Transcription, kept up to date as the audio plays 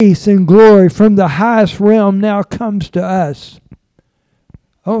peace and glory from the highest realm now comes to us.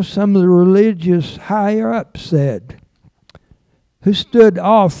 Oh, some of the religious higher up said, who stood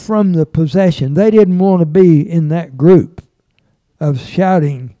off from the possession. They didn't want to be in that group of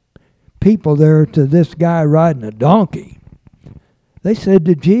shouting people there to this guy riding a donkey. They said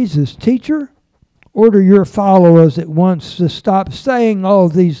to Jesus, "Teacher, order your followers at once to stop saying all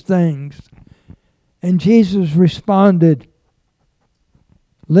these things." And Jesus responded,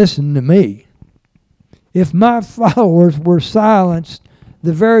 "Listen to me. If my followers were silenced,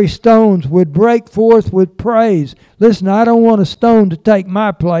 the very stones would break forth with praise." Listen, I don't want a stone to take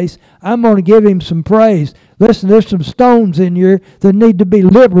my place. I'm going to give him some praise. Listen, there's some stones in here that need to be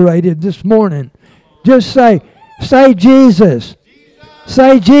liberated this morning. Just say Jesus.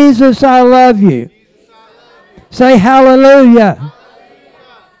 Say, Jesus, I love you. Say hallelujah.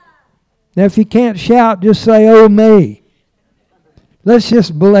 Now, if you can't shout, just say, oh me. Let's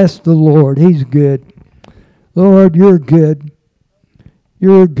just bless the Lord. He's good. Lord, you're good.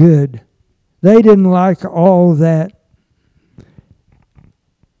 You're good. They didn't like all that.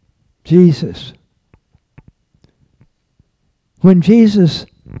 Jesus. When Jesus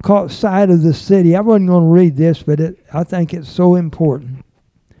caught sight of the city, I wasn't going to read this, but I think it's so important.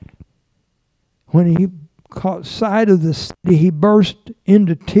 When he caught sight of the city, he burst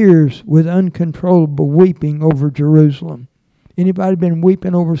into tears with uncontrollable weeping over Jerusalem. Anybody been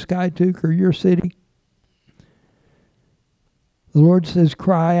weeping over Skiatook or your city? The Lord says,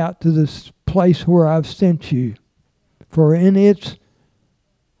 cry out to this place where I've sent you, for in its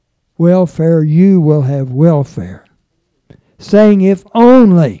welfare you will have welfare. Saying, if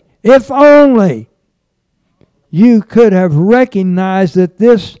only you could have recognized that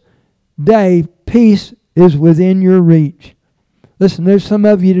this day peace is within your reach. Listen, there's some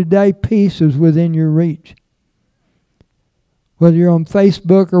of you today, peace is within your reach. Whether you're on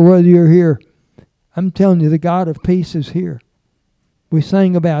Facebook or whether you're here, I'm telling you, the God of peace is here. We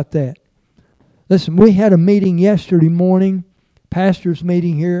sang about that. Listen, we had a meeting yesterday morning, pastor's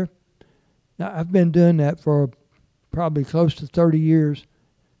meeting here. Now, I've been doing that for probably close to 30 years.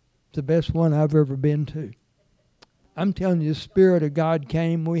 It's the best one I've ever been to. I'm telling you, the Spirit of God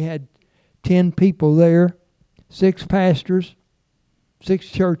came. We had 10 people there, 6 pastors, 6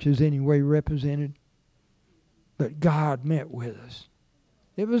 churches anyway represented. But God met with us.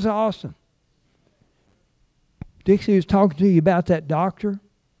 It was awesome. Dixie was talking to you about that doctor.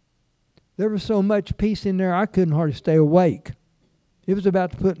 There was so much peace in there, I couldn't hardly stay awake. It was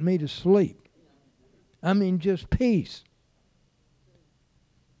about to put me to sleep. I mean, just peace.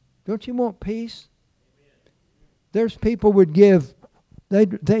 Don't you want peace? There's people would give,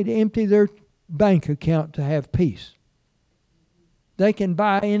 they'd empty their bank account to have peace. They can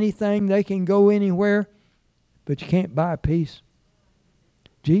buy anything, they can go anywhere, but you can't buy peace.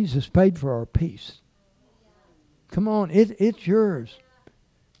 Jesus paid for our peace. Come on, it's yours.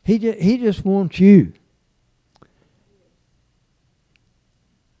 He just wants you.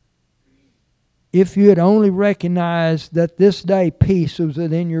 If you had only recognized that this day peace was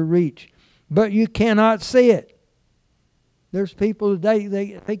within your reach, but you cannot see it. There's people today,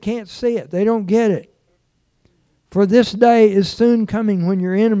 they can't see it. They don't get it. For this day is soon coming when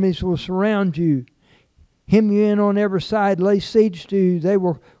your enemies will surround you, hem you in on every side, lay siege to you. They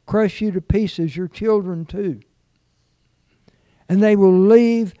will crush you to pieces, your children too. And they will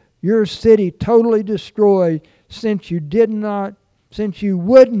leave your city totally destroyed, since you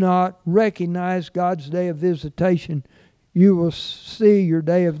would not recognize God's day of visitation. You will see your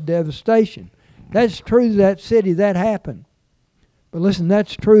day of devastation. That's true to that city. That happened. But listen,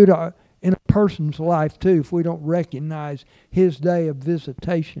 that's true in a person's life too, if we don't recognize His day of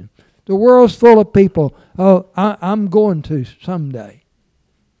visitation. The world's full of people. Oh, I'm going to someday.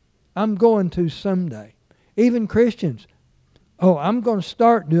 I'm going to someday. Even Christians. Oh, I'm going to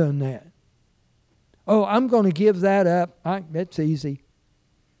start doing that. Oh, I'm going to give that up. That's easy.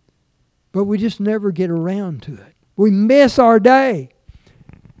 But we just never get around to it. We miss our day.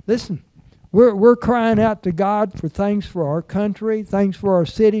 Listen, we're crying out to God for things for our country, things for our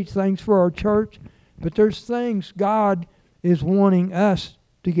city, things for our church. But there's things God is wanting us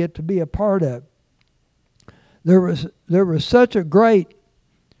to get to be a part of. There was such a great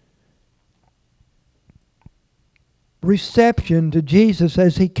reception to Jesus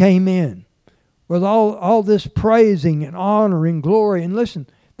as He came in, with all this praising and honor and glory. And listen,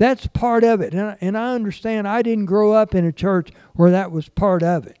 that's part of it. And I understand I didn't grow up in a church where that was part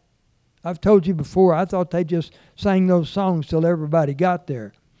of it. I've told you before, I thought they just sang those songs till everybody got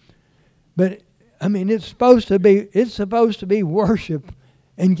there. But I mean, it's supposed to be worship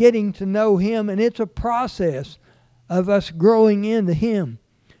and getting to know Him, and it's a process of us growing into Him.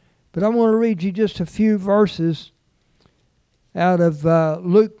 But I want to read you just a few verses out of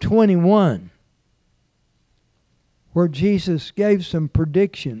Luke 21, where Jesus gave some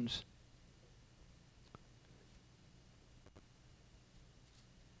predictions.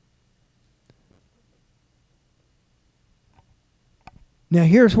 Now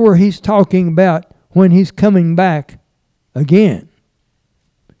here's where he's talking about when he's coming back again.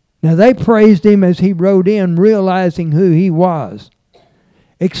 Now they praised him as he rode in, realizing who he was.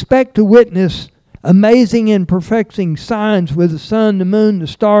 Expect to witness amazing and perfecting signs with the sun, the moon, the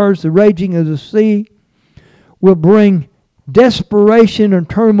stars, the raging of the sea will bring desperation and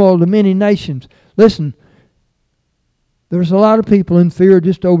turmoil to many nations. Listen, there's a lot of people in fear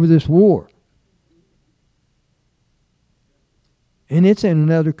just over this war. And it's in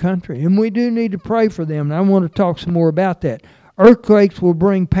another country. And we do need to pray for them. And I want to talk some more about that. Earthquakes will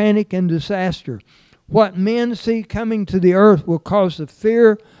bring panic and disaster. What men see coming to the earth will cause the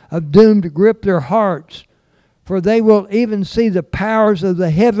fear of doom to grip their hearts. For they will even see the powers of the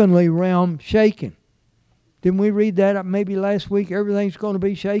heavenly realm shaken. Didn't we read that up maybe last week? Everything's going to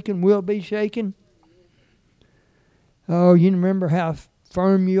be shaken, will be shaken. Oh, you remember how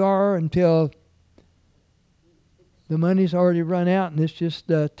firm you are until the money's already run out and it's just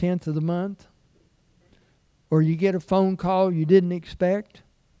the 10th of the month? Or you get a phone call you didn't expect?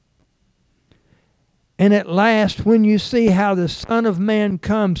 And at last, when you see how the Son of Man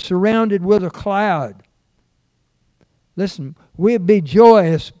comes surrounded with a cloud. Listen, we'll be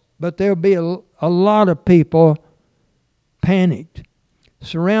joyous, but there'll be a lot of people panicked.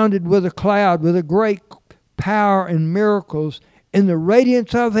 Surrounded with a cloud, with a great power and miracles, in the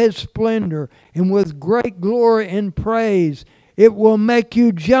radiance of His splendor, and with great glory and praise. It will make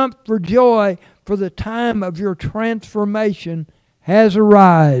you jump for joy, for the time of your transformation has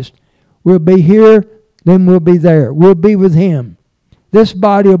arisen. We'll be here, then we'll be there. We'll be with Him. This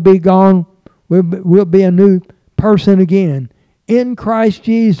body will be gone. We'll be a new person again in Christ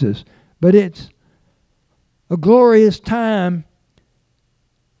Jesus. But it's a glorious time.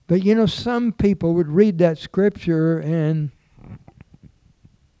 But you know, some people would read that scripture and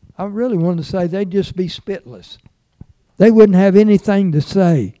I really want to say they'd just be spitless. They wouldn't have anything to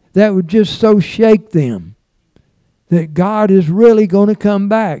say. That would just so shake them that God is really going to come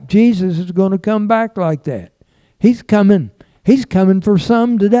back. Jesus is going to come back like that. He's coming. He's coming for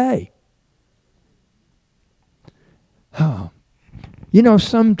some today. Oh. You know,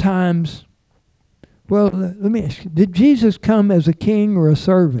 sometimes, well, let me ask you, did Jesus come as a king or a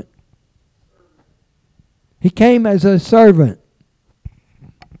servant? He came as a servant.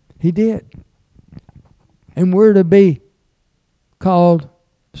 He did. And we're to be called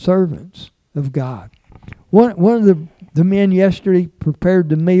servants of God. One of the men yesterday prepared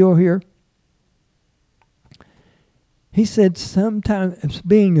the meal here. He said sometimes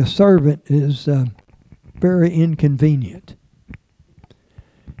being a servant is very inconvenient.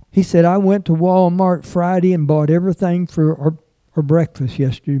 He said, I went to Walmart Friday and bought everything for our breakfast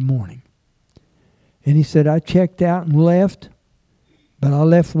yesterday morning. And he said, I checked out and left, but I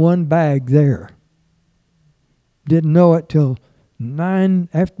left one bag there. Didn't know it till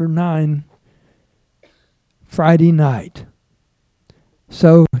after 9 Friday night.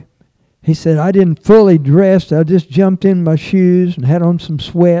 So he said, I didn't fully dress. I just jumped in my shoes and had on some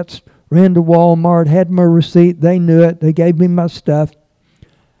sweats, ran to Walmart, had my receipt. They knew it. They gave me my stuff.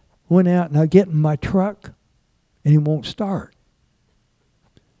 Went out and I get in my truck and it won't start.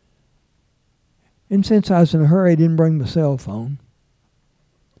 And since I was in a hurry, I didn't bring my cell phone.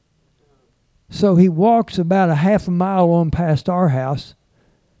 So he walks about a half a mile on past our house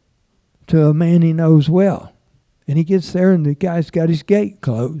to a man he knows well. And he gets there and the guy's got his gate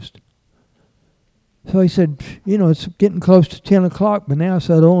closed. So he said, you know, it's getting close to 10 o'clock, but now,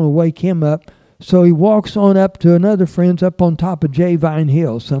 so I don't want to wake him up. So he walks on up to another friend's up on top of J Vine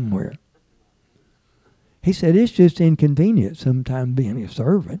Hill somewhere. He said, it's just inconvenient sometimes being a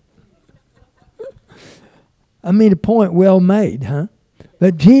servant. I mean, a point well made, huh?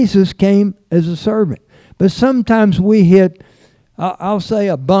 But Jesus came as a servant. But sometimes we hit, I'll say,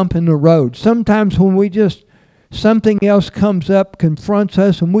 a bump in the road. Sometimes when we just, something else comes up, confronts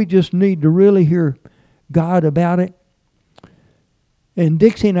us, and we just need to really hear God about it. And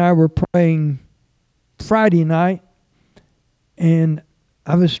Dixie and I were praying Friday night, and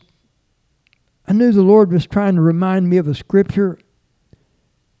I knew the Lord was trying to remind me of a scripture,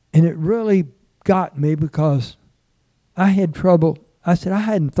 and it really got me because I had trouble. I said, I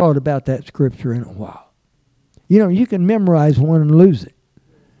hadn't thought about that scripture in a while. You know, you can memorize one and lose it.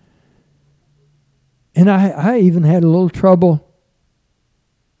 And I even had a little trouble.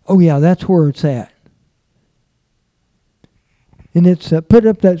 Oh yeah, that's where it's at. And it's, put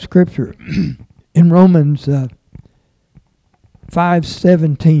up that scripture in Romans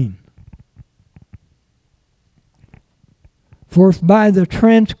 5:17. For if by the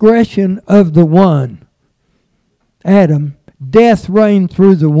transgression of the one, Adam, death reigned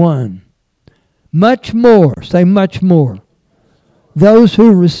through the one, much more, say much more, those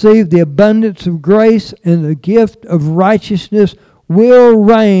who receive the abundance of grace and the gift of righteousness will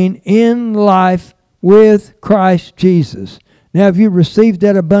reign in life with Christ Jesus. Now, have you received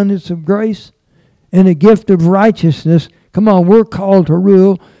that abundance of grace and a gift of righteousness? Come on, we're called to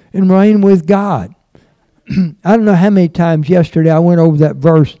rule and reign with God. I don't know how many times yesterday I went over that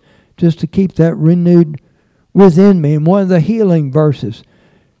verse just to keep that renewed within me. And one of the healing verses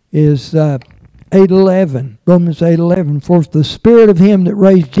is 8:11, Romans 8:11. For if the Spirit of Him that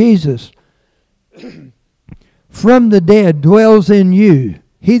raised Jesus from the dead dwells in you,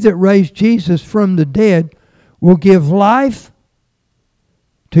 He that raised Jesus from the dead will give life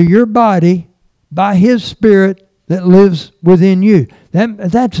to your body by His Spirit that lives within you.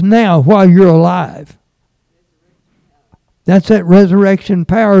 That's now while you're alive. That's that resurrection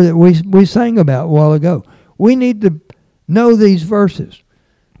power that we sang about a while ago. We need to know these verses.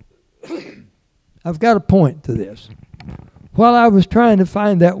 I've got a point to this. While I was trying to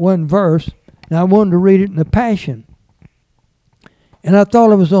find that one verse, and I wanted to read it in the Passion, and I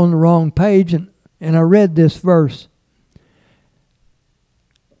thought I was on the wrong page, and I read this verse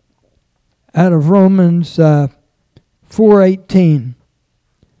out of Romans 4:18.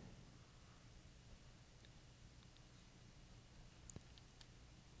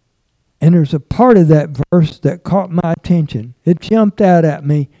 And there's a part of that verse that caught my attention. It jumped out at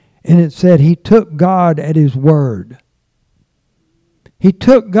me, and it said, He took God at His word. He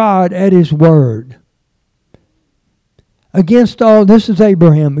took God at His word. Against all, this is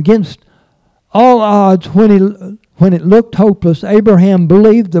Abraham, against all odds, when it looked hopeless, Abraham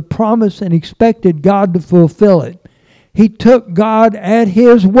believed the promise and expected God to fulfill it. He took God at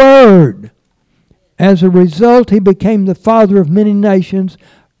His word. As a result, he became the father of many nations.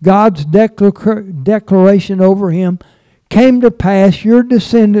 God's declaration over him came to pass. Your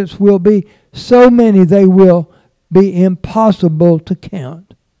descendants will be so many they will be impossible to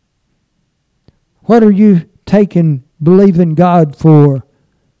count. What are you believing God for,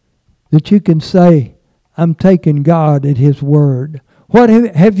 that you can say, I'm taking God at His word? What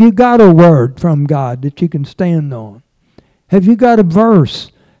have you got a word from God that you can stand on? Have you got a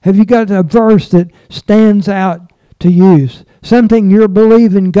verse? Have you got a verse that stands out to you? Something you're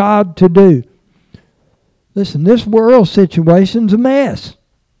believing God to do. Listen, this world situation's a mess.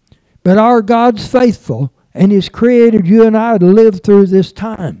 But our God's faithful, and He's created you and I to live through this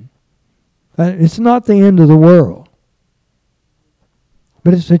time. It's not the end of the world.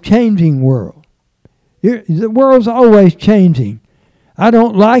 But it's a changing world. The world's always changing. I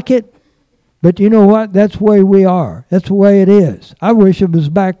don't like it, but you know what? That's the way we are. That's the way it is. I wish it was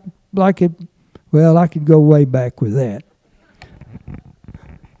back like it. Well, I could go way back with that.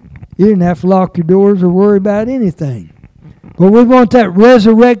 You didn't have to lock your doors or worry about anything. But we want that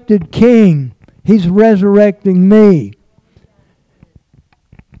resurrected King. He's resurrecting me.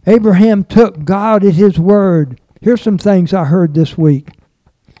 Abraham took God at His word. Here's some things I heard this week.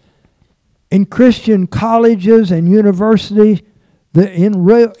 In Christian colleges and universities, the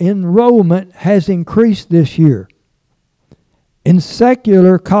enrollment has increased this year. In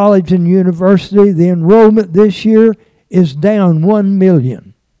secular college and university, the enrollment this year is down 1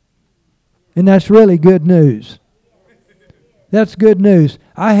 million. And that's really good news. That's good news.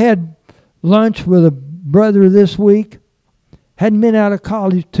 I had lunch with a brother this week. Hadn't been out of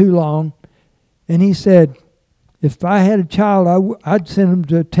college too long. And he said, if I had a child, I'd send them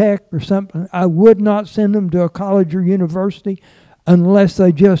to a tech or something. I would not send them to a college or university unless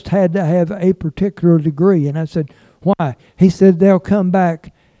they just had to have a particular degree. And I said, why? He said, they'll come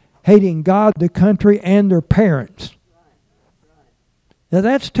back hating God, the country, and their parents. Now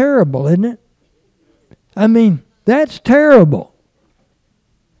that's terrible, isn't it? I mean, that's terrible.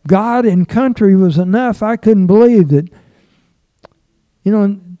 God and country was enough. I couldn't believe that. You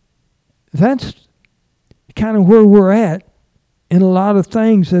know, that's kind of where we're at in a lot of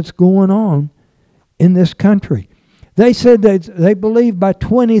things that's going on in this country. They said that they believe by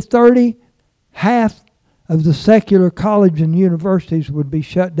 2030, half of the secular college and universities would be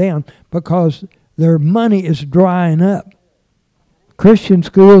shut down because their money is drying up. Christian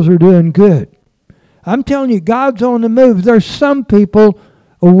schools are doing good. I'm telling you, God's on the move. There's some people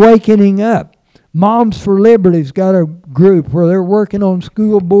awakening up. Moms for Liberty's got a group where they're working on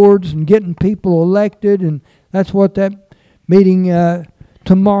school boards and getting people elected, and that's what that meeting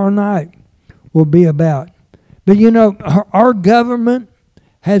tomorrow night will be about. But you know, our government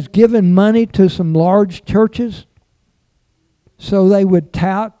has given money to some large churches so they would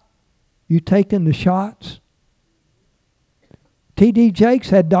tout you taking the shots. T.D.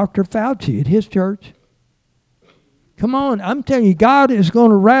 Jakes had Dr. Fauci at his church. Come on, I'm telling you, God is going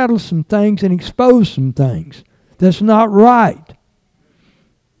to rattle some things and expose some things that's not right.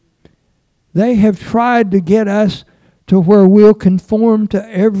 They have tried to get us to where we'll conform to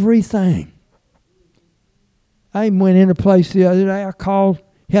everything. I even went in a place the other day. You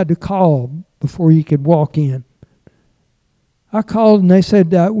had to call before you could walk in. I called and they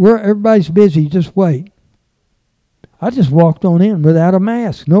said, everybody's busy, just wait. I just walked on in without a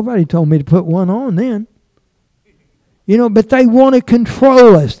mask. Nobody told me to put one on then. You know, but they want to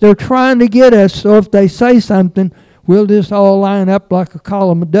control us. They're trying to get us, so if they say something, we'll just all line up like a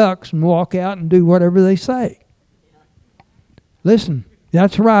column of ducks and walk out and do whatever they say. Listen,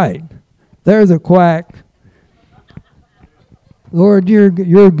 that's right. They're the quack. Lord, you're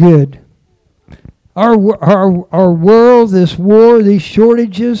good. Our world, this war, these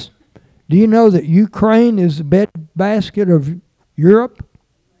shortages, do you know that Ukraine is the breadbasket of Europe?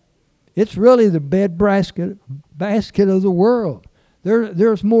 It's really the breadbasket of the world.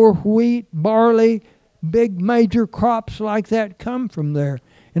 There's more wheat, barley, big major crops like that come from there.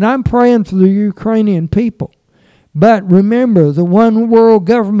 And I'm praying for the Ukrainian people. But remember, the one world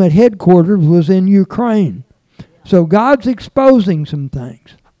government headquarters was in Ukraine. So God's exposing some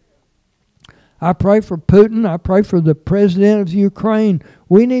things. I pray for Putin. I pray for the president of Ukraine.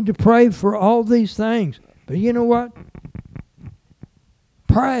 We need to pray for all these things. But you know what?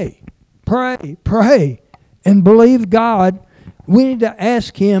 Pray, pray, pray, and believe God. We need to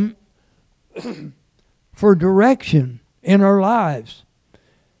ask Him for direction in our lives.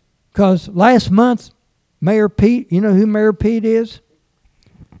 Because last month, Mayor Pete, you know who Mayor Pete is?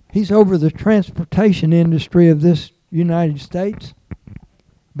 He's over the transportation industry of this United States.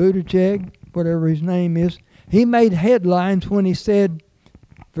 Buttigieg, whatever his name is. He made headlines when he said,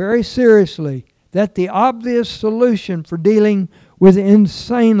 very seriously, that the obvious solution for dealing with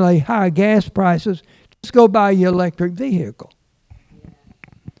insanely high gas prices, just go buy your electric vehicle.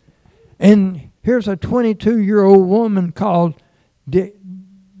 And here's a 22-year-old woman called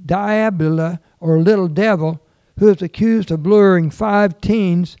Diabla, or Little Devil, who is accused of luring 5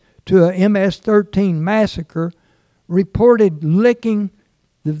 teens to a MS-13 massacre, reported licking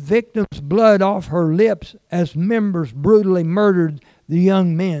the victim's blood off her lips as members brutally murdered the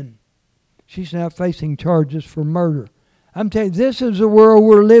young men. She's now facing charges for murder. I'm telling you, this is the world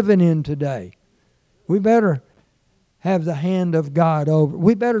we're living in today. We better have the hand of God over.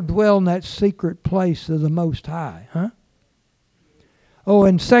 We better dwell in that secret place of the Most High, huh? Oh,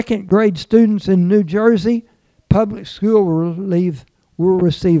 and second grade students in New Jersey, public school will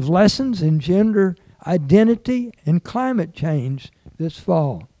receive lessons in gender identity and climate change this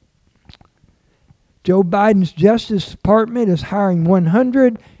fall. Joe Biden's Justice Department is hiring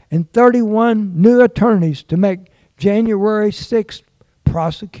 131 new attorneys to make January 6th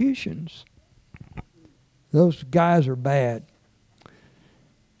prosecutions. Those guys are bad.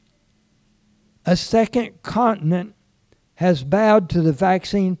 A second continent has bowed to the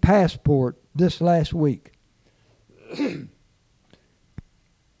vaccine passport this last week.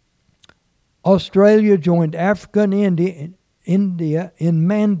 Australia joined Africa and India in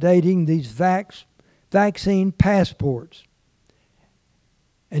mandating these vaccine passports.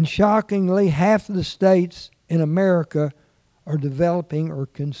 And shockingly, half of the states in America are developing or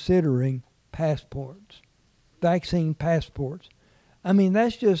considering passports, vaccine passports. I mean,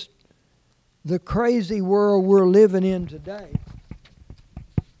 that's just the crazy world we're living in today.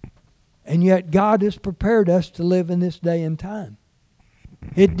 And yet God has prepared us to live in this day and time.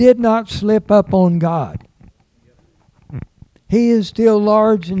 It did not slip up on God. He is still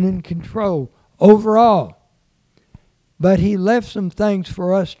large and in control overall. But He left some things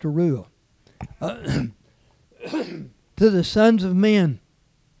for us to rule. To the sons of men.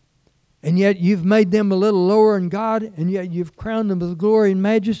 And yet you've made them a little lower in God, and yet you've crowned them with glory and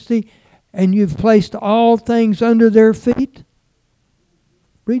majesty, and you've placed all things under their feet.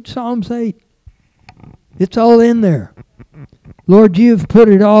 Read Psalms 8. It's all in there. Lord, you have put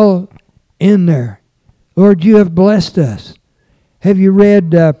it all in there. Lord, you have blessed us. Have you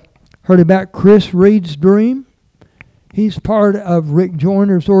heard about Chris Reed's dream? He's part of Rick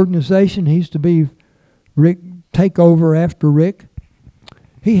Joyner's organization. He's to be take over after Rick.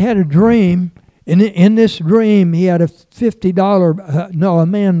 He had a dream. In this dream, he had a $50, a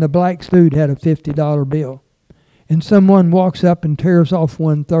man in a black suit had a $50 bill. And someone walks up and tears off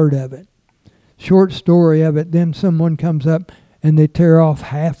 1/3 of it. Short story of it, then someone comes up and they tear off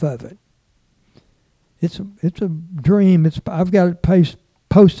half of it. It's a dream. I've got it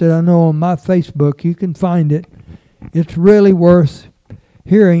posted, I know, on my Facebook. You can find it. It's really worth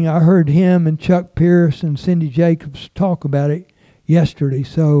hearing. I heard him and Chuck Pierce and Cindy Jacobs talk about it yesterday.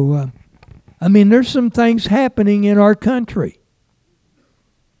 So, there's some things happening in our country.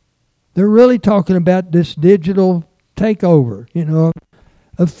 They're really talking about this digital takeover,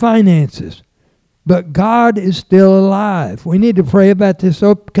 of finances. But God is still alive. We need to pray about this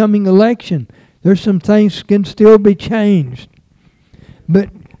upcoming election. There's some things can still be changed.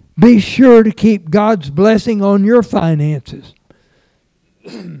 But be sure to keep God's blessing on your finances.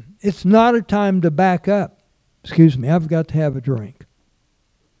 It's not a time to back up. Excuse me, I've got to have a drink.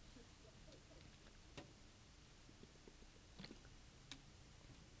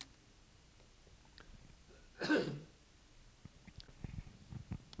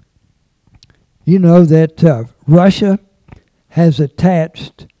 You know that Russia has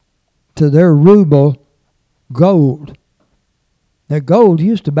attached to their ruble gold. Now, gold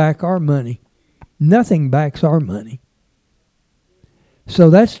used to back our money. Nothing backs our money. So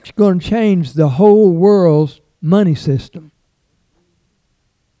that's going to change the whole world's money system.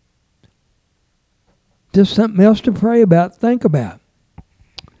 Just something else to pray about, think about.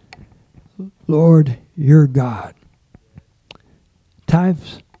 Lord, you're God.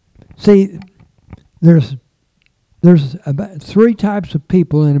 See, there's about 3 types of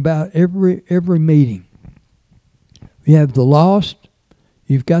people in about every meeting. You have the lost,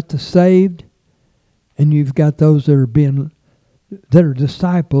 you've got the saved, and you've got those that are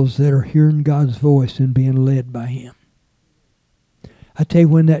disciples that are hearing God's voice and being led by Him. I tell you,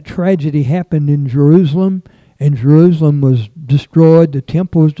 when that tragedy happened in Jerusalem, and Jerusalem was destroyed, the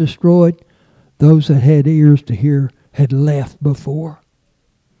temple was destroyed, those that had ears to hear had left before.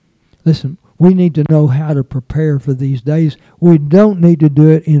 Listen, we need to know how to prepare for these days. We don't need to do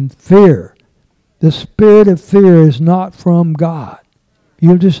it in fear. The spirit of fear is not from God.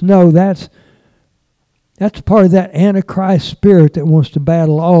 You'll just know that's part of that Antichrist spirit that wants to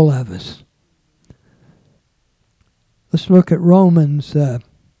battle all of us. Let's look at Romans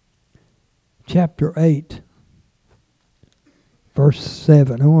chapter 8, verse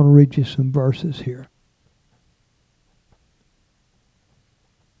 7. I want to read you some verses here.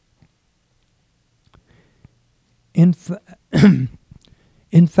 In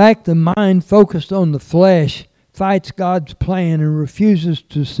fact, the mind focused on the flesh fights God's plan and refuses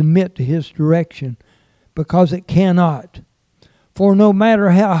to submit to His direction because it cannot. For no matter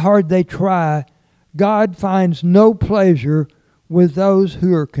how hard they try, God finds no pleasure with those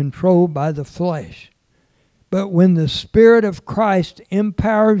who are controlled by the flesh. But when the Spirit of Christ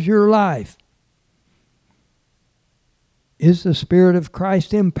empowers your life, is the Spirit of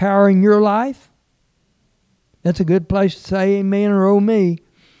Christ empowering your life? That's a good place to say amen or oh me.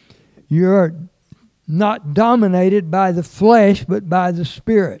 You're not dominated by the flesh, but by the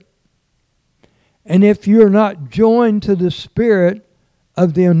Spirit. And if you're not joined to the Spirit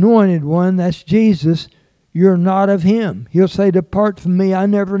of the Anointed One, that's Jesus, you're not of Him. He'll say, depart from me, I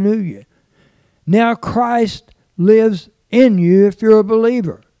never knew you. Now Christ lives in you if you're a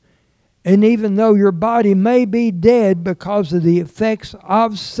believer. And even though your body may be dead because of the effects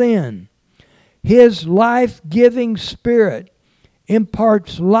of sin, His life-giving Spirit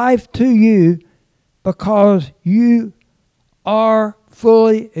imparts life to you because you are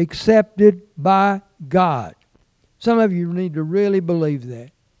fully accepted by God. Some of you need to really believe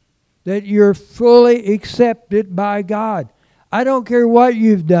that you're fully accepted by God. I don't care what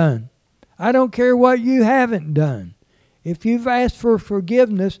you've done. I don't care what you haven't done. If you've asked for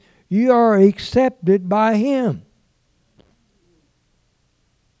forgiveness, you are accepted by Him.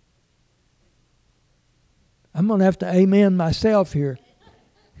 I'm going to have to amen myself here.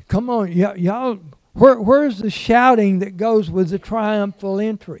 Come on, y'all. Where's the shouting that goes with the triumphal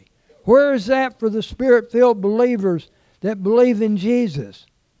entry? Where is that for the Spirit-filled believers that believe in Jesus?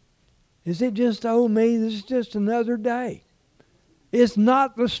 Is it just, oh me, this is just another day? Is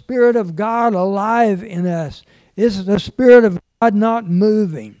not the Spirit of God alive in us? Is the Spirit of God not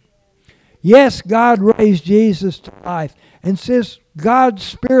moving? Yes, God raised Jesus to life. And since God's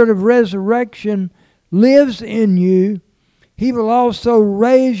Spirit of resurrection lives in you, He will also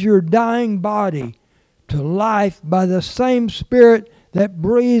raise your dying body to life by the same Spirit that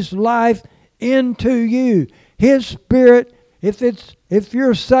breathes life into you. His Spirit, if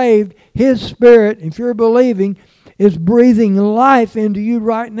you're saved, His Spirit, if you're believing, is breathing life into you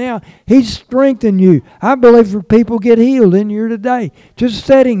right now. He's strengthening you. I believe for people get healed in here today. Just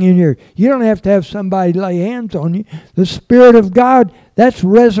sitting in here. You don't have to have somebody lay hands on you. The Spirit of God, that's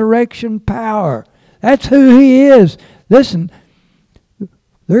resurrection power. That's who He is. Listen,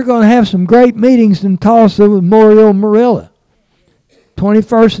 They're going to have some great meetings in Tulsa with Muriel Marilla.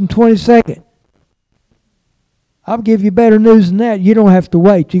 21st and 22nd. I'll give you better news than that. You don't have to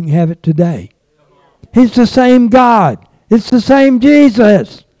wait. You can have it today. He's the same God. It's the same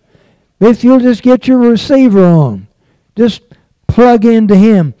Jesus. If you'll just get your receiver on, just plug into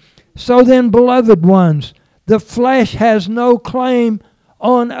Him. So then, beloved ones, the flesh has no claim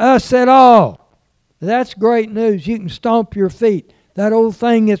on us at all. That's great news. You can stomp your feet. That old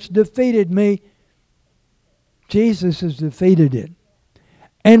thing that's defeated me, Jesus has defeated it.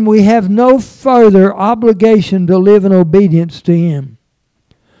 And we have no further obligation to live in obedience to Him.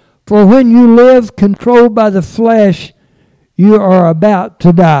 For when you live controlled by the flesh, you are about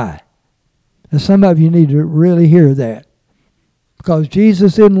to die. And some of you need to really hear that. Because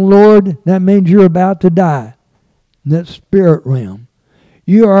Jesus isn't Lord, that means you're about to die. In that spirit realm.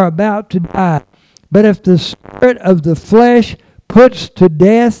 You are about to die. But if the spirit of the flesh puts to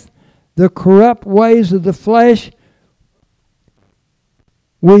death the corrupt ways of the flesh,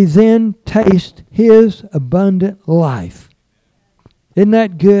 we then taste His abundant life. Isn't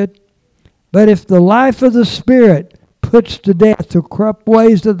that good? But if the life of the Spirit puts to death the corrupt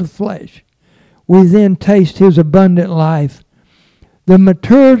ways of the flesh, we then taste His abundant life. The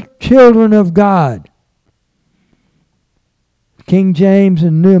mature children of God. King James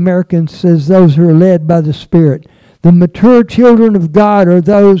and New American says those who are led by the Spirit. The mature children of God are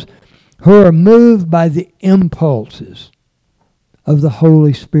those who are moved by the impulses of the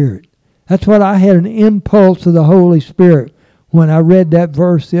Holy Spirit. That's what I had, an impulse of the Holy Spirit when I read that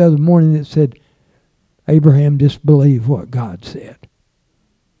verse the other morning that said, Abraham just believed what God said.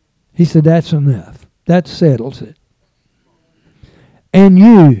 He said, that's enough. That settles it. And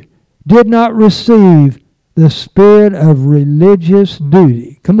you did not receive the spirit of religious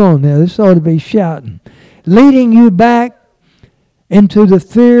duty. Come on now, this ought to be shouting. Leading you back into the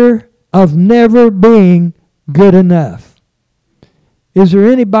fear of never being good enough. Is there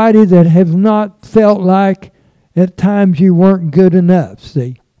anybody that have not felt like at times you weren't good enough?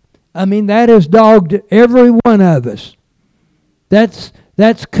 See? I mean, that has dogged every one of us. That's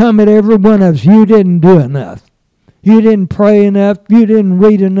come at every one of us. You didn't do enough. You didn't pray enough. You didn't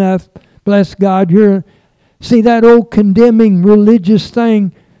read enough. Bless God. See, that old condemning religious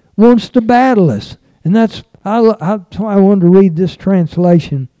thing wants to battle us. And that's why I wanted to read this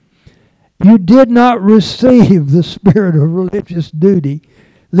translation. You did not receive the spirit of religious duty,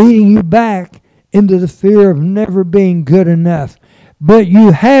 leading you back into the fear of never being good enough. But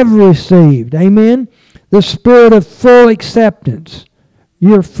you have received, amen, the spirit of full acceptance.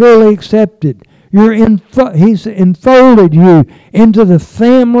 You're fully accepted. He's enfolded you into the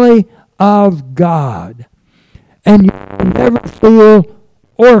family of God. And you will never feel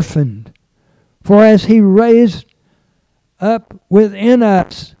orphaned. For as He raised up within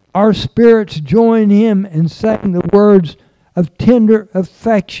us, our spirits join Him in saying the words of tender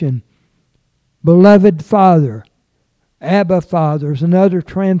affection. Beloved Father, Abba Father is another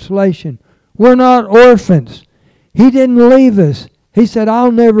translation. We're not orphans. He didn't leave us. He said,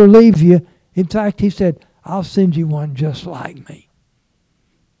 I'll never leave you. In fact, He said, I'll send you one just like me.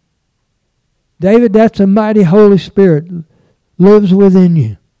 David, that's a mighty Holy Spirit lives within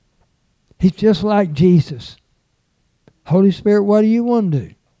you. He's just like Jesus. Holy Spirit, what do you want to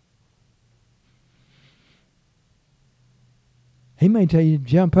do? He may tell you to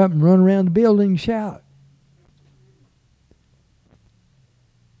jump up and run around the building and shout.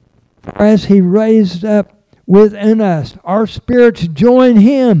 For as He raised up within us, our spirits join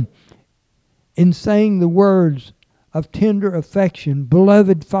Him in saying the words of tender affection.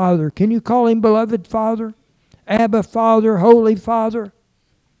 Beloved Father. Can you call Him Beloved Father? Abba Father, Holy Father.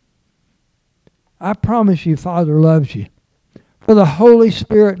 I promise you, Father loves you. For the Holy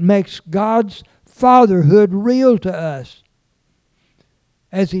Spirit makes God's fatherhood real to us.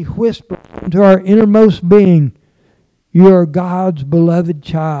 As He whispers into our innermost being, you are God's beloved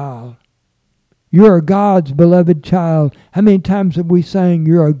child. You are God's beloved child. How many times have we sang,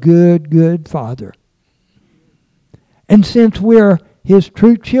 you're a good, good Father? And since we are His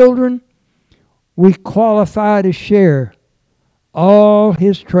true children, we qualify to share all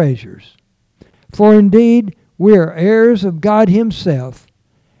His treasures. For indeed, we are heirs of God Himself.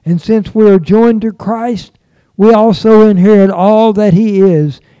 And since we are joined to Christ, we also inherit all that He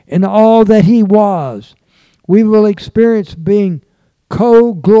is and all that He was. We will experience being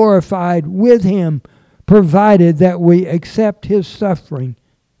co-glorified with Him, provided that we accept His suffering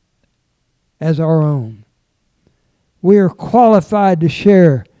as our own. We are qualified to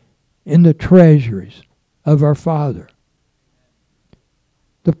share in the treasuries of our Father.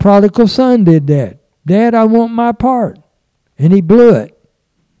 The prodigal son did that. Dad, I want my part. And he blew it.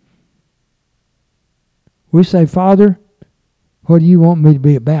 We say, Father, what do you want me to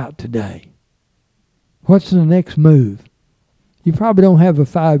be about today? What's the next move? You probably don't have a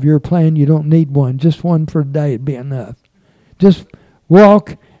 5-year plan. You don't need one. Just one for today would be enough. Just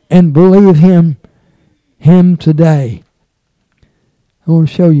walk and believe Him today. I want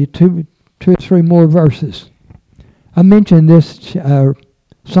to show you two or three more verses. I mentioned this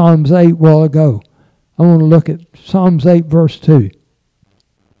Psalms 8 a while ago. I want to look at Psalms 8 verse 2.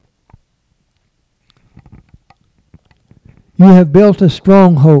 You have built a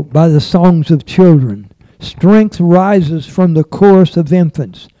stronghold by the songs of children. Strength rises from the chorus of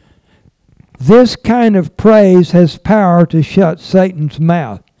infants. This kind of praise has power to shut Satan's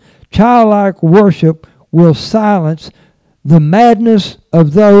mouth. Childlike worship will silence the madness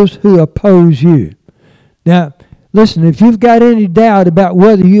of those who oppose you. Now, listen, if you've got any doubt about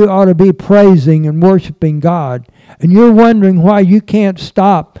whether you ought to be praising and worshiping God, and you're wondering why you can't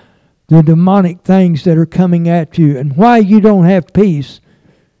stop the demonic things that are coming at you and why you don't have peace,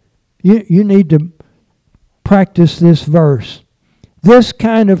 you need to practice this verse. This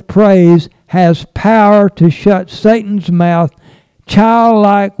kind of praise has power to shut Satan's mouth.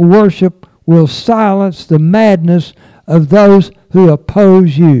 Childlike worship will silence the madness of those who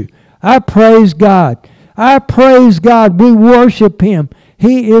oppose you. I praise God. I praise God. We worship Him.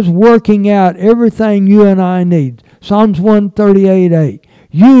 He is working out everything you and I need. Psalms 138:8.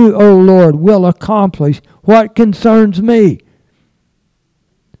 You, O Lord, will accomplish what concerns me.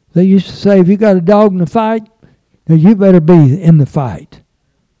 They used to say, if you got a dog in the fight, then you better be in the fight.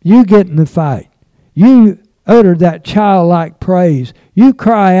 You get in the fight. You utter that childlike praise. You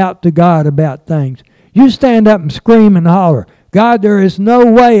cry out to God about things. You stand up and scream and holler, God, there is no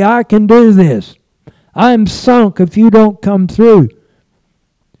way I can do this. I'm sunk if you don't come through.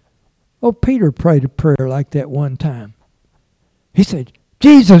 Oh, Peter prayed a prayer like that one time. He said,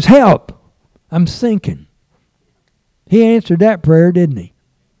 Jesus, help! I'm sinking. He answered that prayer, didn't he?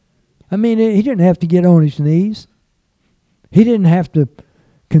 I mean, he didn't have to get on his knees. He didn't have to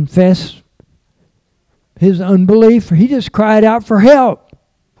confess his unbelief. He just cried out for help.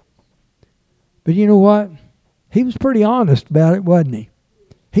 But you know what? He was pretty honest about it, wasn't he?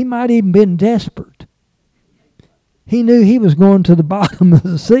 He might even been desperate. He knew he was going to the bottom of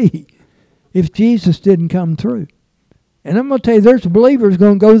the sea if Jesus didn't come through. And I'm going to tell you, there's believers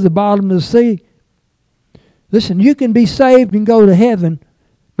going to go to the bottom of the sea. Listen, you can be saved and go to heaven,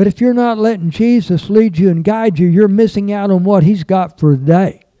 but if you're not letting Jesus lead you and guide you, you're missing out on what He's got for the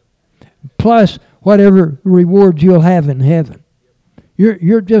day. Plus, whatever rewards you'll have in heaven.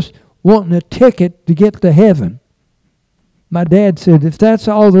 You're just wanting a ticket to get to heaven. My dad said, if that's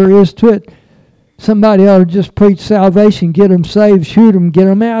all there is to it, somebody ought to just preach salvation, get them saved, shoot them, get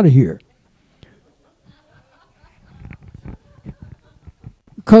them out of here.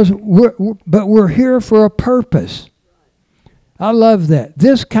 Because we're here for a purpose. I love that.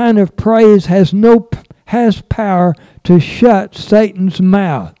 This kind of praise has power to shut Satan's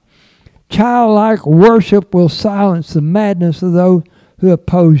mouth. Childlike worship will silence the madness of those who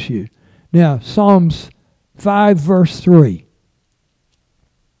oppose you. Now, Psalms 5 verse 3.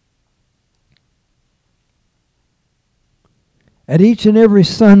 At each and every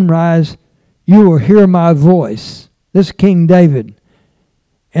sunrise you will hear my voice. This is King David.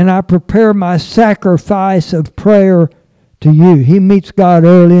 And I prepare my sacrifice of prayer to you. He meets God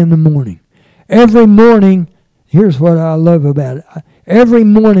early in the morning. Every morning, here's what I love about it. Every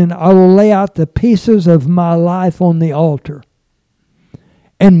morning I will lay out the pieces of my life on the altar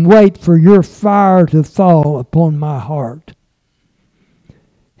and wait for your fire to fall upon my heart.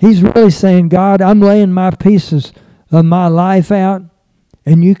 He's really saying, God, I'm laying my pieces of my life out,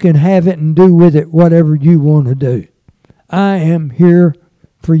 and you can have it and do with it whatever you want to do. I am here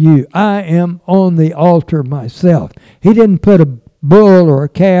for you. I am on the altar myself. He didn't put a bull or a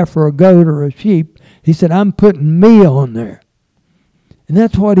calf or a goat or a sheep. He said, I'm putting me on there. And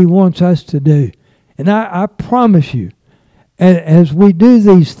that's what He wants us to do. And I promise you, as we do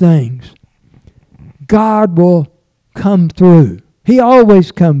these things, God will come through. He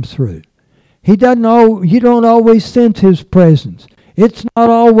always comes through. You don't always sense His presence. It's not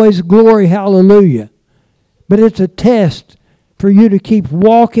always glory, hallelujah. But it's a test for you to keep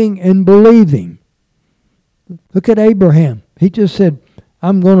walking and believing. Look at Abraham. He just said,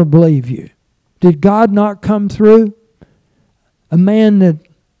 I'm going to believe you. Did God not come through? A man that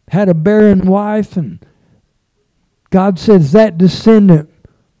had a barren wife, and God says, that descendant,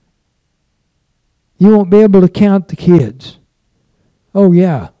 you won't be able to count the kids. Oh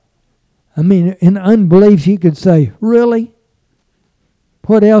yeah. I mean, in unbelief you could say, really?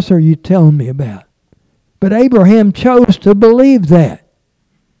 What else are you telling me about? But Abraham chose to believe that.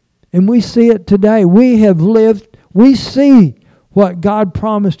 And we see it today. We have lived, we see what God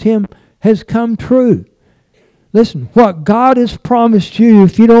promised him has come true. Listen, what God has promised you,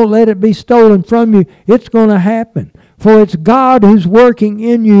 if you don't let it be stolen from you, it's going to happen. For it's God who's working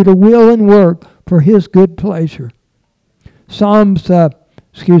in you to will and work for his good pleasure.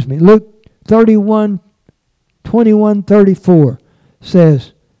 Luke 31, 21, 34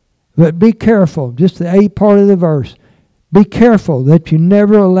 says, but be careful, just the A part of the verse, be careful that you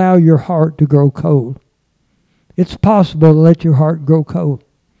never allow your heart to grow cold. It's possible to let your heart grow cold.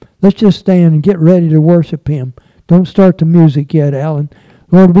 Let's just stand and get ready to worship him. Don't start the music yet, Alan.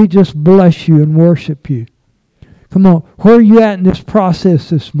 Lord, we just bless you and worship you. Come on, where are you at in this process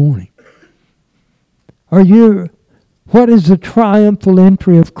this morning? What is the triumphal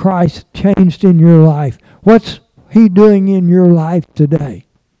entry of Christ changed in your life? What's he doing in your life today?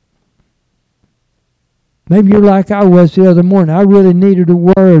 Maybe you're like I was the other morning. I really needed a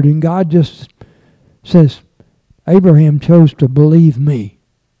word, and God just says, Abraham chose to believe me.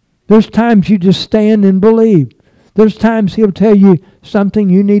 There's times you just stand and believe. There's times he'll tell you something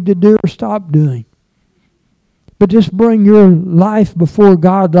you need to do or stop doing. But just bring your life before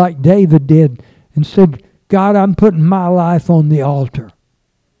God like David did and said, God, I'm putting my life on the altar.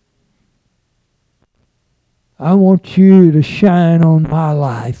 I want you to shine on my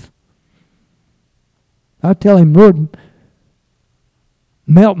life. I tell him, Lord,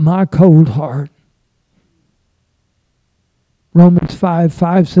 melt my cold heart. Romans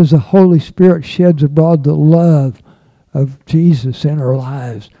 5:5 says the Holy Spirit sheds abroad the love of Jesus in our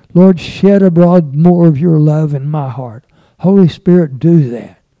lives. Lord, shed abroad more of your love in my heart. Holy Spirit, do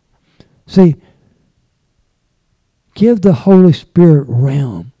that. See, give the Holy Spirit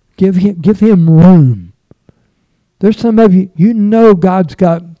realm. Give him room. There's some of you, you know God's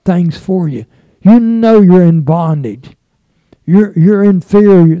got things for you. You know you're in bondage. You're in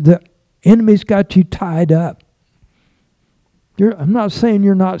fear. The enemy's got you tied up. I'm not saying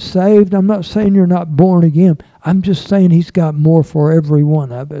you're not saved. I'm not saying you're not born again. I'm just saying he's got more for every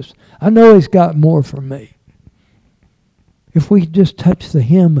one of us. I know he's got more for me. If we could just touch the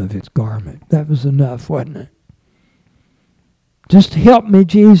hem of his garment, that was enough, wasn't it? Just help me,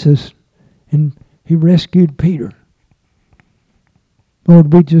 Jesus. And he rescued Peter.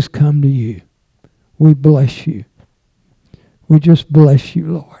 Lord, we just come to you. We bless you. We just bless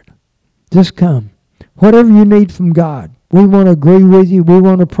you, Lord. Just come. Whatever you need from God. We want to agree with you. We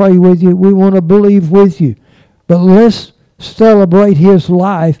want to pray with you. We want to believe with you. But let's celebrate his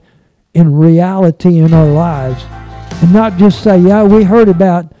life in reality in our lives. And not just say, yeah, we heard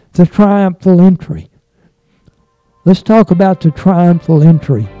about the triumphal entry. Let's talk about the triumphal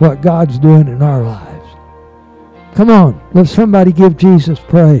entry, what God's doing in our lives. Come on, let somebody give Jesus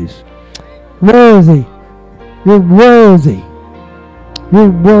praise. Worthy. You're worthy. You're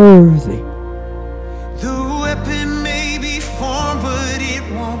worthy. The weapon may be formed, but it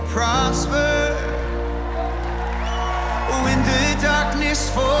won't prosper. When the darkness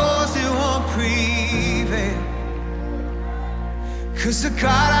falls, it won't prevail. 'Cause the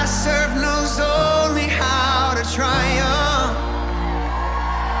God I serve knows only how to triumph.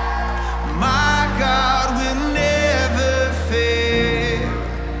 My God will never fail.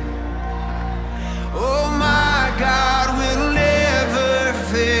 Oh, my God will never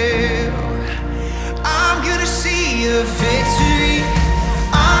fail. I'm gonna see a victory.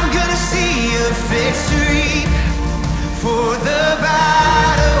 I'm gonna see a victory. For the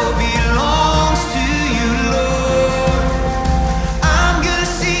battle belongs to you, Lord. I'm gonna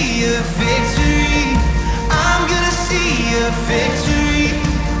see a victory. I'm gonna see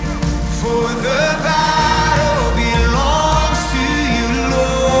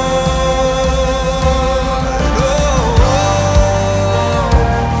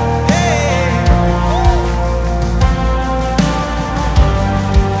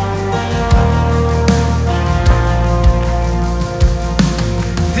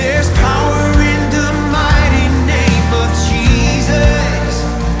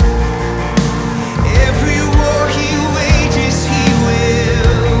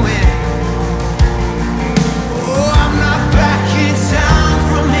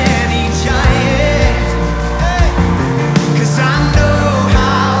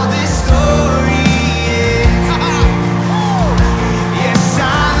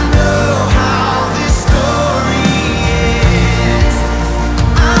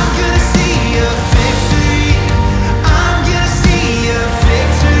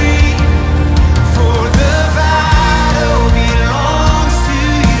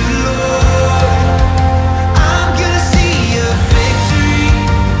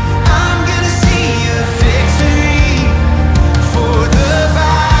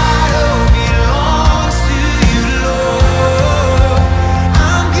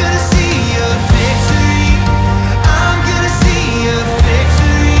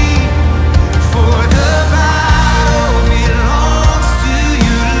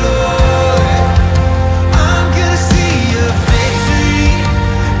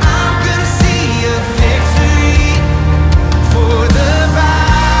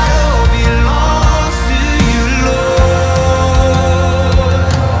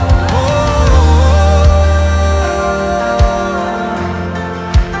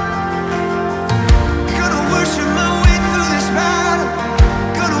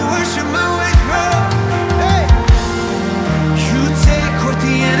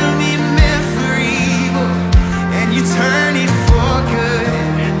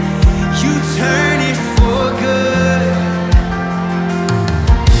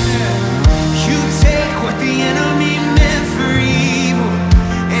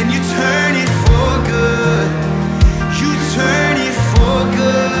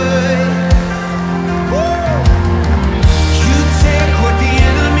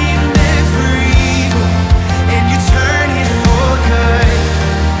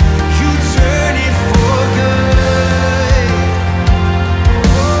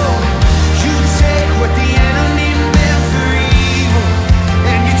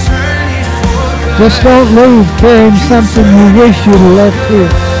Just don't leave carrying something you wish you'd have left here.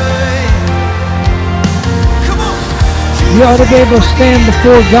 You ought to be able to stand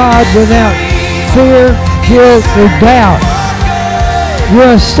before God without fear, guilt, or doubt.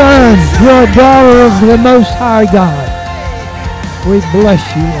 You're a son. You're a daughter of the Most High God. We bless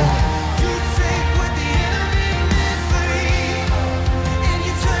you, Lord.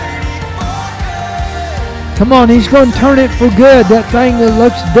 Come on, He's going to turn it for good, that thing that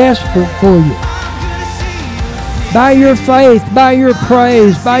looks desperate for you. By your faith, by your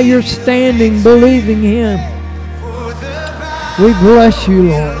praise, by your standing, believing Him. We bless you,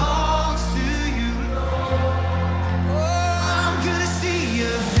 Lord.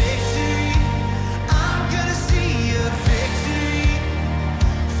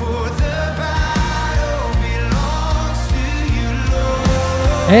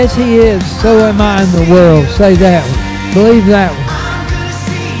 As He is, so am I in the world. Say that one. Believe that one.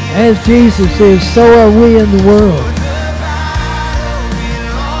 As Jesus is, so are we in the world.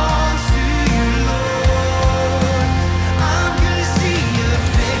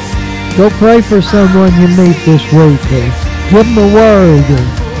 Go pray for someone you meet this week. Give them a word.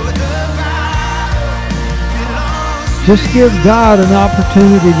 Just give God an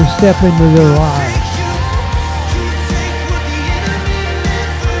opportunity to step into their lives.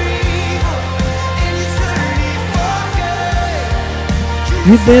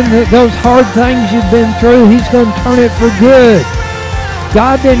 Those hard things you've been through, He's going to turn it for good.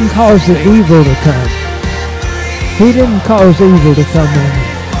 God didn't cause the evil to come. He didn't cause evil to come in you.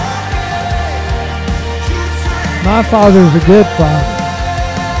 My Father's a good Father.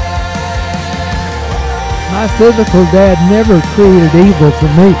 My physical dad never created evil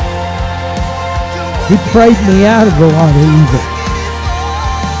for me. He prayed me out of a lot of evil.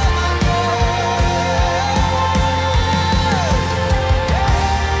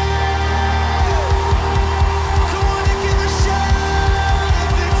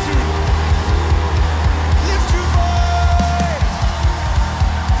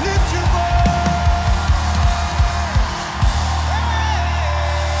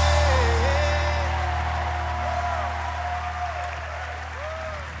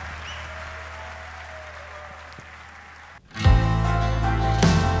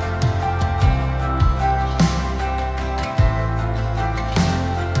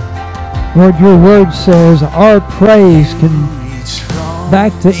 Lord, your word says our praise can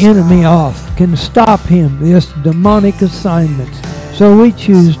back the enemy off, can stop him, this demonic assignment. So we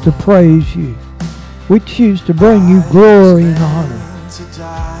choose to praise you. We choose to bring you glory and honor.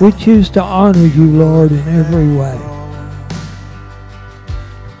 We choose to honor you, Lord, in every way.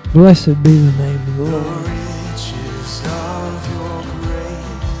 Blessed be the name of the Lord.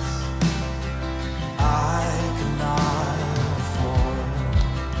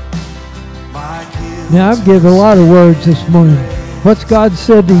 Now, I've given a lot of words this morning. What's God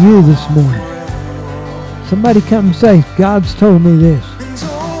said to you this morning? Somebody come and say, God's told me this.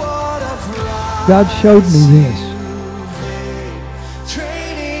 God showed me this.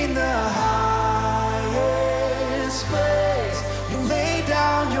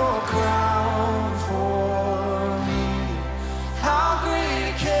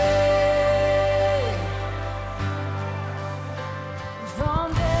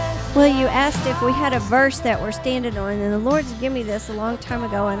 Well, you asked if we had a verse that we're standing on, and the Lord's given me this a long time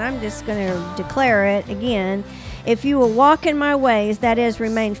ago, and I'm just going to declare it again. If you will walk in my ways, that is,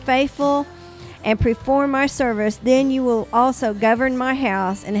 remain faithful and perform my service, then you will also govern my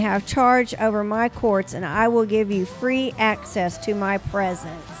house and have charge over my courts, and I will give you free access to my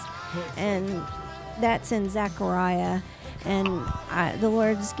presence. And that's in Zechariah. And the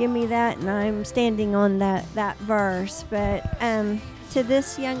Lord's given me that, and I'm standing on that verse. But to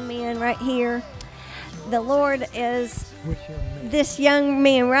this young man right here, the Lord is this young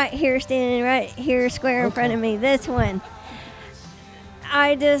man right here, standing right here square in front of me, this one.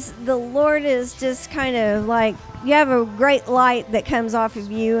 The Lord is just kind of like, you have a great light that comes off of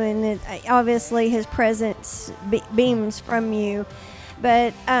you, and obviously His presence beams from you.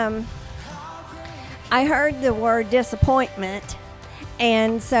 But I heard the word disappointment,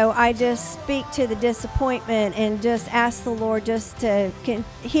 and so I just speak to the disappointment and just ask the Lord just to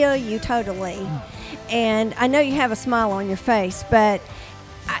heal you totally. And I know you have a smile on your face, but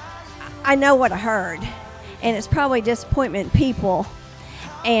I know what I heard, and it's probably disappointment in people.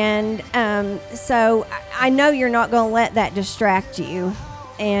 And so I know you're not going to let that distract you.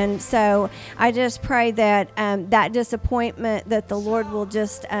 And so I just pray that that disappointment, that the Lord will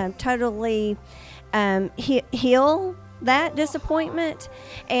just totally heal that disappointment,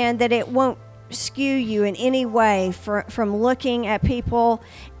 and that it won't skew you in any way from looking at people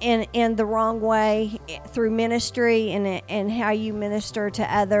in the wrong way through ministry and how you minister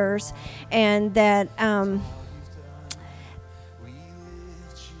to others, and that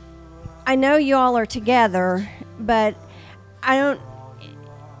I know you all are together, but I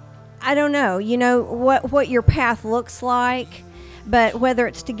don't know, what your path looks like, but whether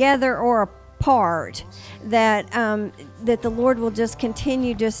it's together or apart, that the Lord will just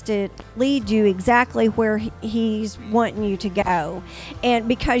continue just to lead you exactly where He's wanting you to go, and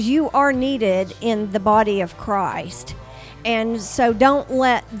because you are needed in the body of Christ, and so don't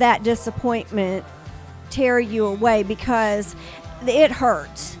let that disappointment tear you away, because it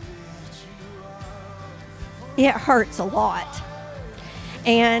hurts. It hurts a lot.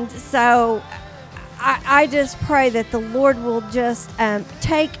 And so I just pray that the Lord will just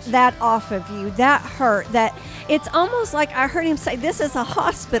take that off of you, that hurt, that it's almost like I heard Him say, this is a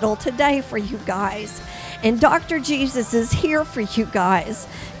hospital today for you guys. And Dr. Jesus is here for you guys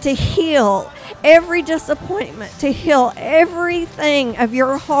to heal every disappointment, to heal everything of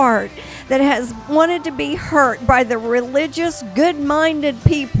your heart that has wanted to be hurt by the religious, good-minded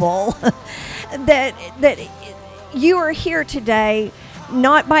people that you are here today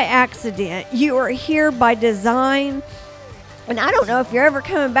not by accident. You are here by design. And I don't know if you're ever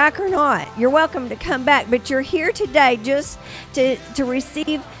coming back or not. You're welcome to come back, but you're here today just to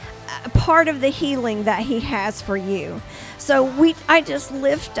receive a part of the healing that He has for you. So I just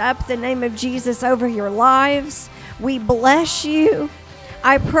lift up the name of Jesus over your lives. We bless you.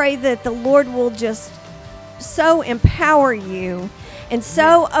 I pray that the Lord will just so empower you and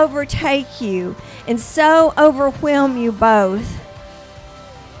so overtake you and so overwhelm you both,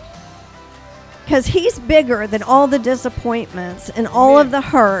 because He's bigger than all the disappointments and all of the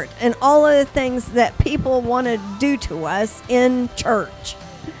hurt and all of the things that people want to do to us in church.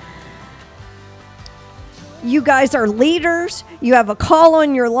 You guys are leaders. You have a call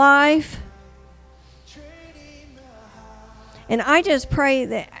on your life. And I just pray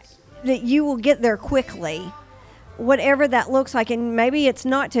that you will get there quickly, whatever that looks like. And maybe it's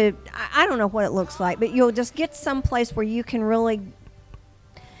not to, I don't know what it looks like, but you'll just get someplace where you can really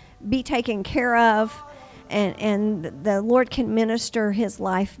be taken care of, and the Lord can minister His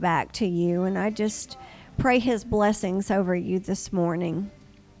life back to you. And I just pray His blessings over you this morning.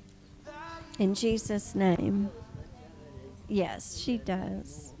 In Jesus' name. Yes, she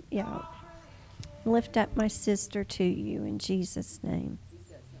does. Yeah. Lift up my sister to you in Jesus' name.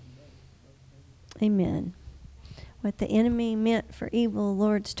 Amen. What the enemy meant for evil, the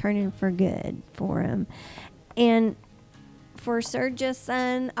Lord's turning for good for him. And for Sergia's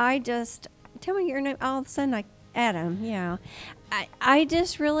son, tell me your name. All of a sudden, Adam, yeah. I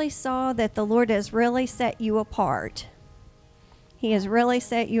just really saw that the Lord has really set you apart. He has really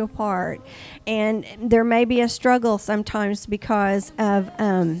set you apart. And there may be a struggle sometimes because of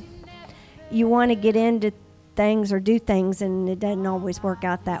you want to get into things or do things, and it doesn't always work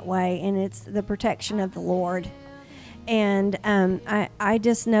out that way. And it's the protection of the Lord. And I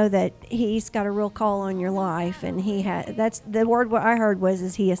just know that He's got a real call on your life, and that's the word. What I heard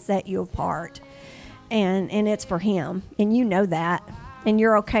was He has set you apart, and it's for Him, and you know that, and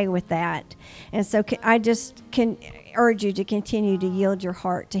you're okay with that. And so I just can urge you to continue to yield your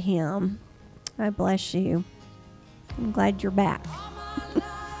heart to Him. I bless you. I'm glad you're back.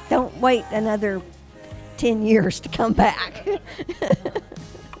 Don't wait another 10 years to come back.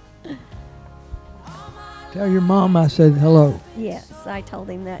 Tell your mom I said hello. Yes, I told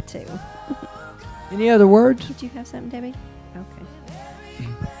him that too. Any other words? Did you have something, Debbie? Okay.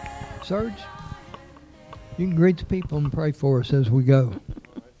 Serge, you can greet the people and pray for us as we go.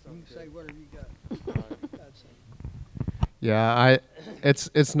 You can say whatever you got. Yeah,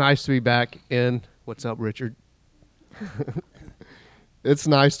 it's nice to be back in. What's up, Richard? It's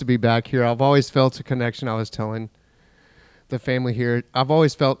nice to be back here. I've always felt a connection. I was telling the family here, I've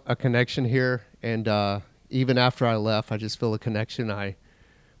always felt a connection here, and even after I left, I just feel a connection. I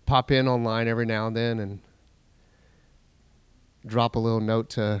pop in online every now and then and drop a little note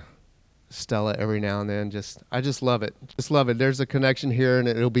to Stella every now and then. I just love it. Just love it. There's a connection here, and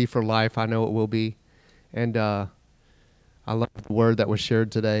it'll be for life. I know it will be. And I love the word that was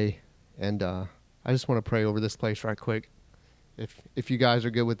shared today. And I just want to pray over this place right quick, if you guys are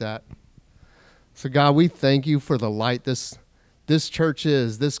good with that. So, God, we thank you for the light this church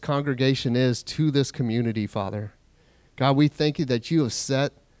is, this congregation is to this community, Father. God, we thank you that you have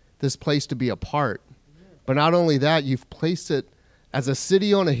set this place to be apart. But not only that, you've placed it as a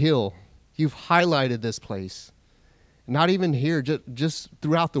city on a hill. You've highlighted this place. Not even here, just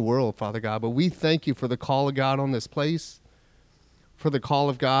throughout the world, Father God. But we thank you for the call of God on this place, for the call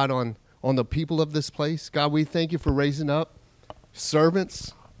of God on on the people of this place. God, we thank you for raising up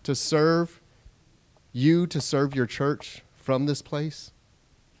servants to serve you, to serve your church from this place.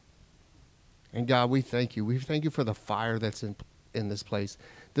 And God, we thank you. We thank you for the fire that's in this place.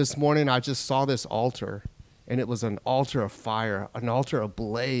 This morning I just saw this altar, and it was an altar of fire, an altar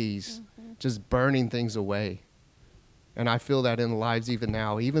ablaze, just burning things away. And I feel that in the lives even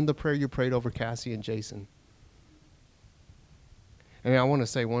now, even the prayer you prayed over Cassie and Jason. And I want to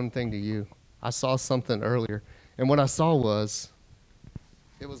say one thing to you. I saw something earlier, and what I saw was,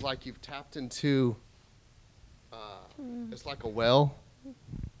 it was like you've tapped into, it's like a well,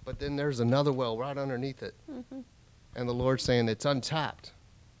 but then there's another well right underneath it. And the Lord's saying it's untapped,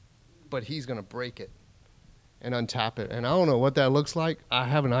 but he's going to break it and untap it. And I don't know what that looks like. I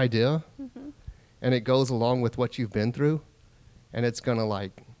have an idea. And it goes along with what you've been through, and it's going to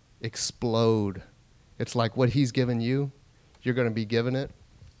like explode. It's like what he's given you, you're going to be given it.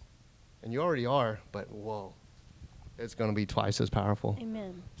 And you already are, but whoa, it's going to be twice as powerful.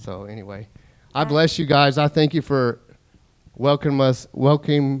 Amen. So anyway, I bless you guys. I thank you for welcoming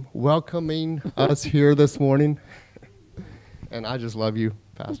us here this morning. And I just love you,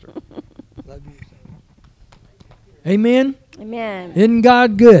 Pastor. Love you. Amen. Amen. Isn't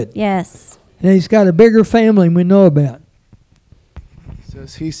God good? Yes. And he's got a bigger family than we know about. So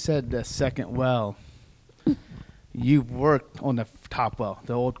as he said, the second well, you've worked on the top well,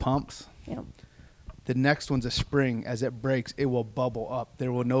 the old pumps. Yep. The next one's a spring. As it breaks, it will bubble up.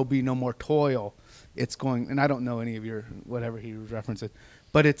 There will be no more toil. It's going, and I don't know any of your, whatever he was referencing,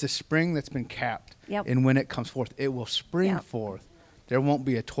 but it's a spring that's been capped. Yep. And when it comes forth, it will spring Yep. forth. There won't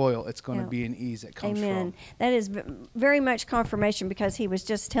be a toil. It's going to Yep. be an ease that comes Amen. from. That is very much confirmation, because he was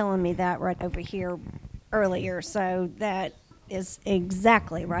just telling me that right over here earlier. So that is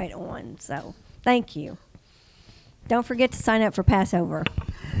exactly right on. So thank you. Don't forget to sign up for Passover.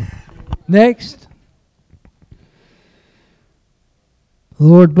 Next.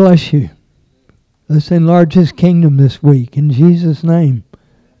 Lord bless you. Let's enlarge his kingdom this week. In Jesus' name,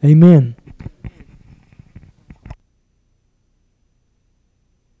 amen.